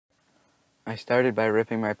I started by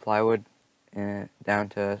ripping my plywood down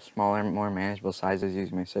to smaller, more manageable sizes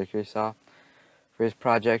using my circular saw. For this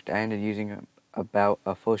project, I ended using about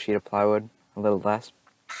a full sheet of plywood, a little less,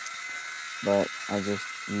 but I just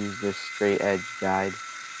used this straight edge guide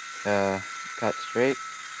to cut straight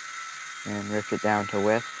and ripped it down to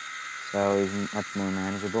width, so it was much more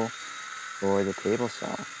manageable for the table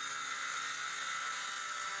saw.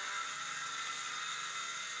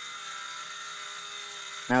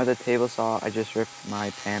 Now with the table saw, I just ripped my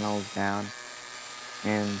panels down,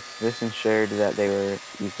 and this ensured that they were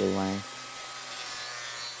equal length.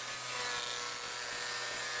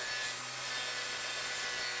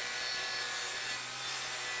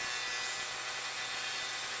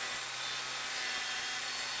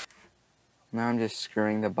 Now I'm just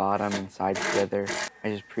screwing the bottom and side together. I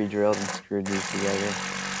just pre-drilled and screwed these together.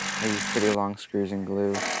 I used pretty long screws and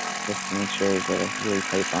glue just to make sure they're really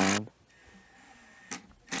tight bound.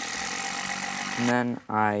 And then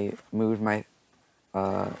I moved my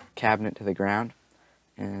cabinet to the ground,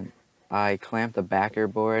 and I clamped the backer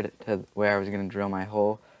board to where I was going to drill my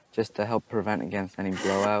hole just to help prevent against any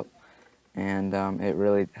blowout, and it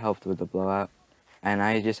really helped with the blowout. And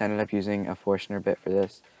I just ended up using a Forstner bit for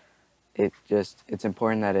this. It's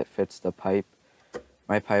important that it fits the pipe.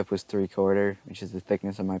 My pipe was 3/4, which is the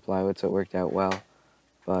thickness of my plywood, so it worked out well,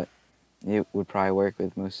 but it would probably work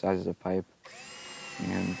with most sizes of pipe.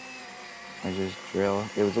 And I just drill.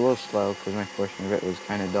 It was a little slow because my Forstner bit was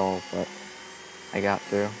kind of dull, but I got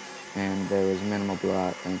through, and there was minimal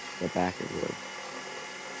blowout thanks to the backer board.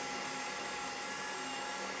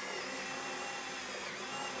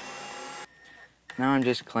 Now I'm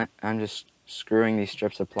just screwing these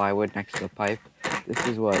strips of plywood next to the pipe. This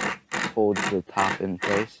is what holds the top in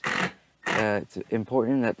place. It's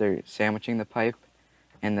important that they're sandwiching the pipe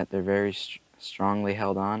and that they're very strongly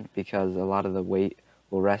held on, because a lot of the weight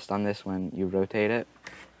will rest on this when you rotate it.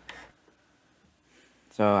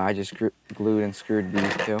 So I just glued and screwed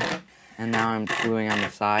these two, and now I'm gluing on the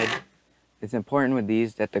side. It's important with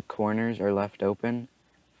these that the corners are left open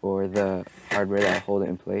for the hardware that will hold it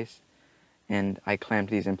in place. And I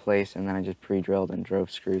clamped these in place, and then I just pre-drilled and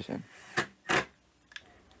drove screws in.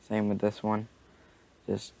 Same with this one.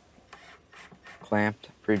 Just clamped,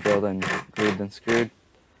 pre-drilled, and glued and screwed.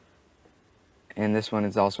 And this one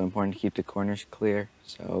is also important to keep the corners clear,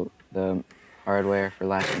 so the hardware for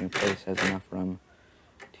latching in place has enough room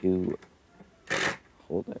to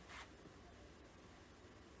hold it.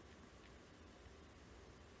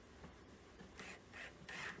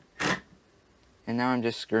 And now I'm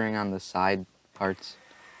just screwing on the side parts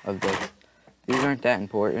of this. These aren't that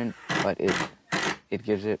important, but it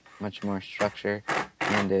gives it much more structure,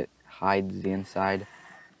 and it hides the inside.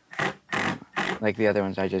 Like the other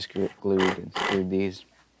ones, I just glued and screwed these.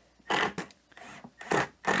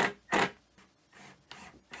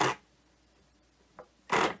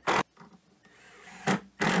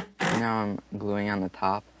 Now I'm gluing on the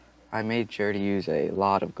top. I made sure to use a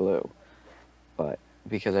lot of glue, but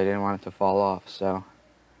because I didn't want it to fall off, so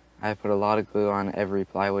I put a lot of glue on every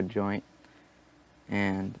plywood joint,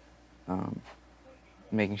 and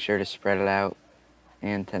making sure to spread it out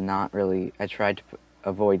and to not really, I tried to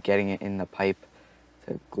avoid getting it in the pipe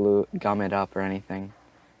to gum it up or anything,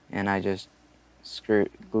 and I just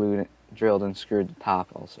drilled and screwed the top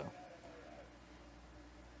also.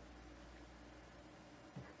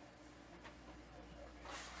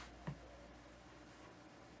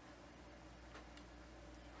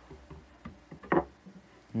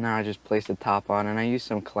 Now I just placed the top on, and I used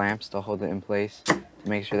some clamps to hold it in place to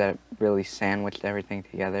make sure that it really sandwiched everything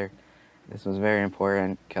together. This was very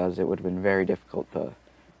important because it would have been very difficult to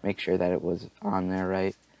make sure that it was on there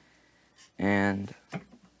right. And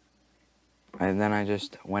then I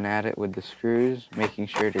just went at it with the screws, making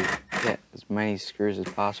sure to get as many screws as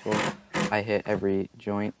possible. I hit every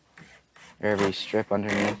joint, or every strip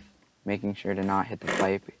underneath, making sure to not hit the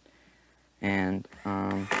pipe. And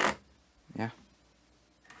yeah.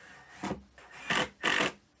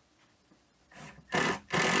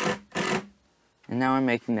 And now I'm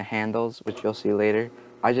making the handles, which you'll see later.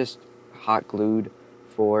 I just hot glued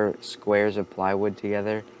 4 squares of plywood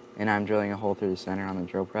together, and I'm drilling a hole through the center on the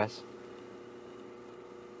drill press.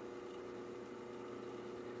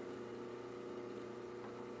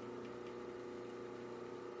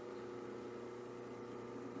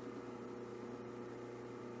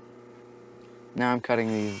 Now I'm cutting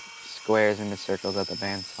these squares into circles at the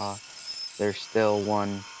bandsaw. There's still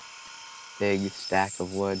one big stack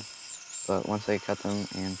of wood, but once I cut them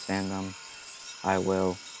and sand them, I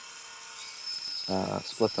will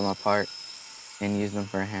split them apart and use them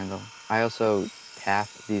for a handle. I also tap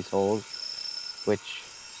these holes, which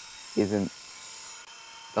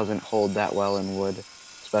doesn't hold that well in wood,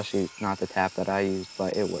 especially not the tap that I used,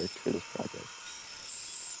 but it worked for this project.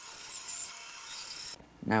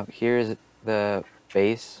 Now here's the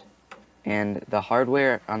base, and the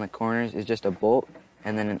hardware on the corners is just a bolt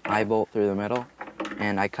and then an eye bolt through the middle,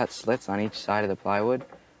 and I cut slits on each side of the plywood.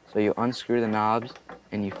 So you unscrew the knobs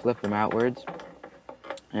and you flip them outwards,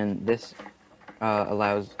 and this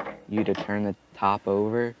allows you to turn the top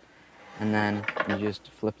over, and then you just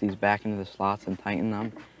flip these back into the slots and tighten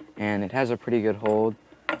them, and it has a pretty good hold.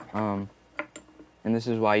 And this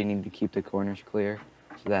is why you need to keep the corners clear,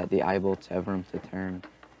 so that the eye bolts have room to turn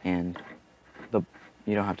and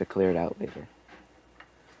you don't have to clear it out later.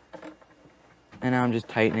 And now I'm just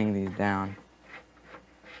tightening these down.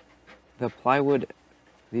 The plywood,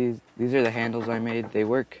 these are the handles I made. They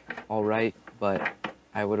work all right, but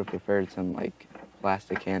I would have preferred some like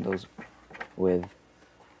plastic handles with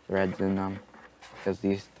threads in them, because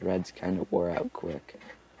these threads kind of wore out quick.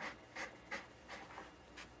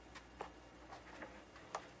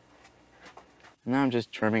 Now I'm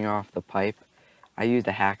just trimming off the pipe. I used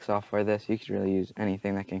a hacksaw for this. You could really use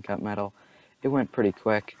anything that can cut metal. It went pretty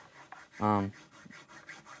quick. And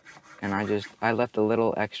I left a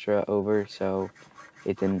little extra over so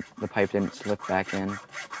the pipe didn't slip back in,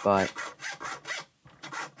 but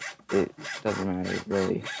it doesn't matter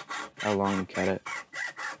really how long you cut it.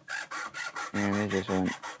 And it just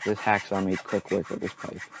went, this hacksaw made quick work of this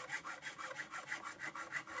pipe.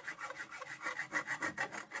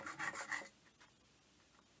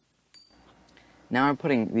 Now I'm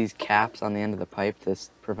putting these caps on the end of the pipe to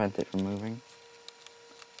prevent it from moving.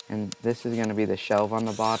 And this is going to be the shelve on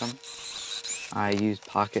the bottom. I used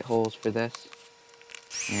pocket holes for this.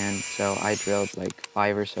 And so I drilled like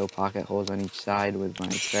 5 or so pocket holes on each side with my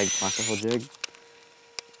Craig pocket hole jig.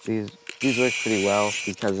 These worked pretty well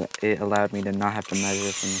because it allowed me to not have to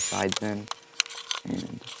measure from the sides in,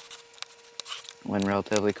 and went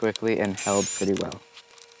relatively quickly and held pretty well.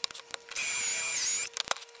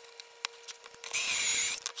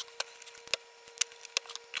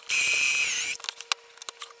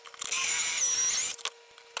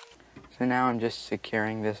 So now I'm just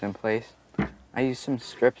securing this in place. I used a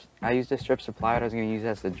strip of plywood I was going to use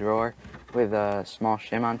as the drawer with a small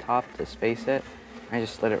shim on top to space it. I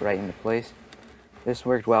just slid it right into place. This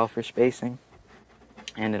worked well for spacing,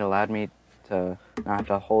 and it allowed me to not have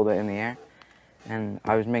to hold it in the air. And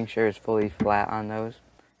I was making sure it's fully flat on those.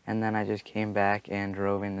 And then I just came back and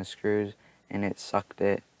drove in the screws, and it sucked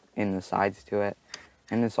it in the sides to it.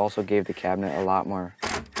 And this also gave the cabinet a lot more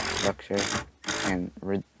structure and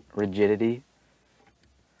rigidity.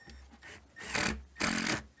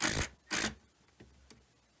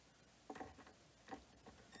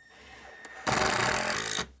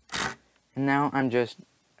 And now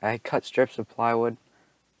I cut strips of plywood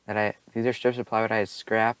these are strips of plywood I had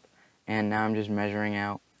scrap, and now I'm just measuring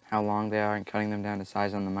out how long they are and cutting them down to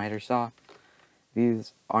size on the miter saw.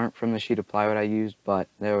 These aren't from the sheet of plywood I used, but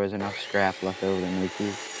there was enough scrap left over to make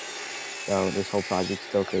these. So this whole project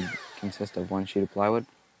still could consist of one sheet of plywood.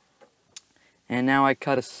 And now I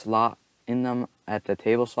cut a slot in them at the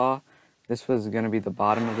table saw. This was going to be the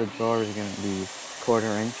bottom of the drawer, was going to be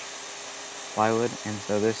 1/4 inch plywood, and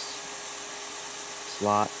so this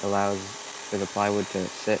slot allows for the plywood to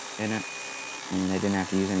sit in it, and I didn't have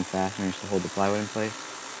to use any fasteners to hold the plywood in place.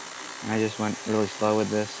 And I just went really slow with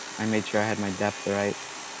this. I made sure I had my depth right,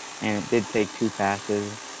 and it did take 2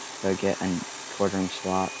 passes to get a 1/4 inch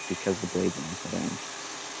slot because the blades only fit in.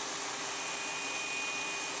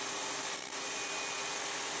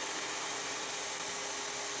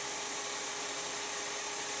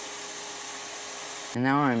 And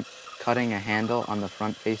now I'm cutting a handle on the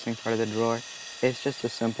front facing part of the drawer. It's just a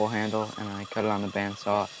simple handle, and I cut it on the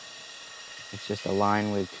bandsaw. It's just a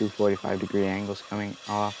line with 2 45-degree angles coming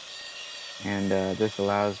off, and this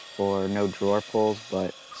allows for no drawer pulls,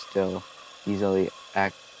 but still easy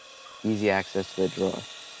access to the drawer.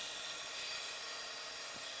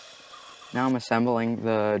 Now I'm assembling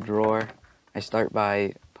the drawer. I start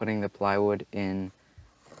by putting the plywood in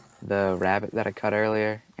the rabbet that I cut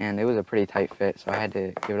earlier, and it was a pretty tight fit, so I had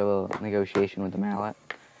to give it a little negotiation with the mallet.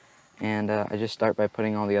 And I just start by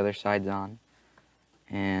putting all the other sides on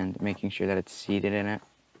and making sure that it's seated in it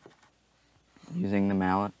using the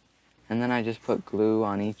mallet. And then I just put glue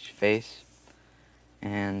on each face,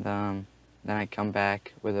 and then I come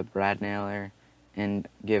back with a brad nailer and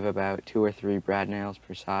give about 2 or 3 brad nails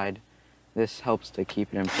per side. This helps to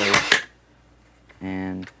keep it in place,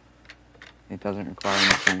 and it doesn't require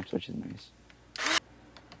any clamps, which is nice.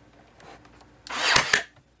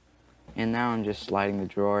 And now I'm just sliding the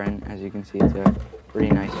drawer in. As you can see, it's a pretty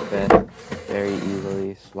nice fit, very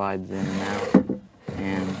easily slides in and out,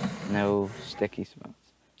 and no sticky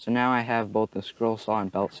spots. So now I have both the scroll saw and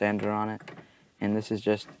belt sander on it, and this is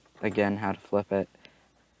just, again, how to flip it.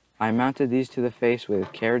 I mounted these to the face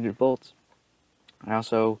with carriage bolts. I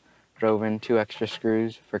also drove in 2 extra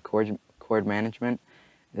screws for cord management.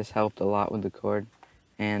 This helped a lot with the cord,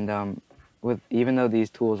 and even though these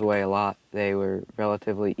tools weigh a lot, they were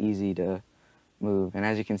relatively easy to move. And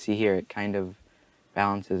as you can see here, it kind of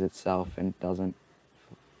balances itself and doesn't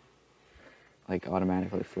like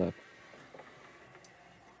automatically flip.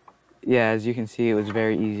 Yeah, as you can see, it was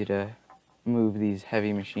very easy to move these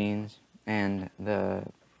heavy machines, and there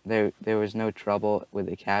was no trouble with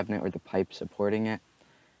the cabinet or the pipe supporting it.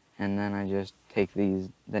 And then I just take the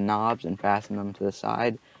knobs and fasten them to the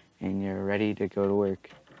side, and you're ready to go to work.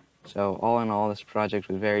 So all in all, this project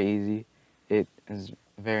was very easy. It is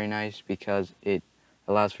very nice because it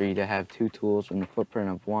allows for you to have 2 tools in the footprint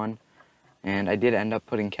of 1. And I did end up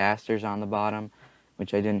putting casters on the bottom,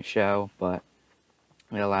 which I didn't show, but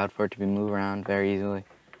it allowed for it to be moved around very easily.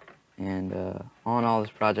 And all in all,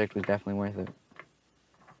 this project was definitely worth it.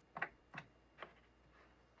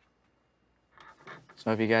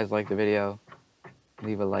 So if you guys liked the video,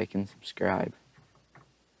 leave a like and subscribe.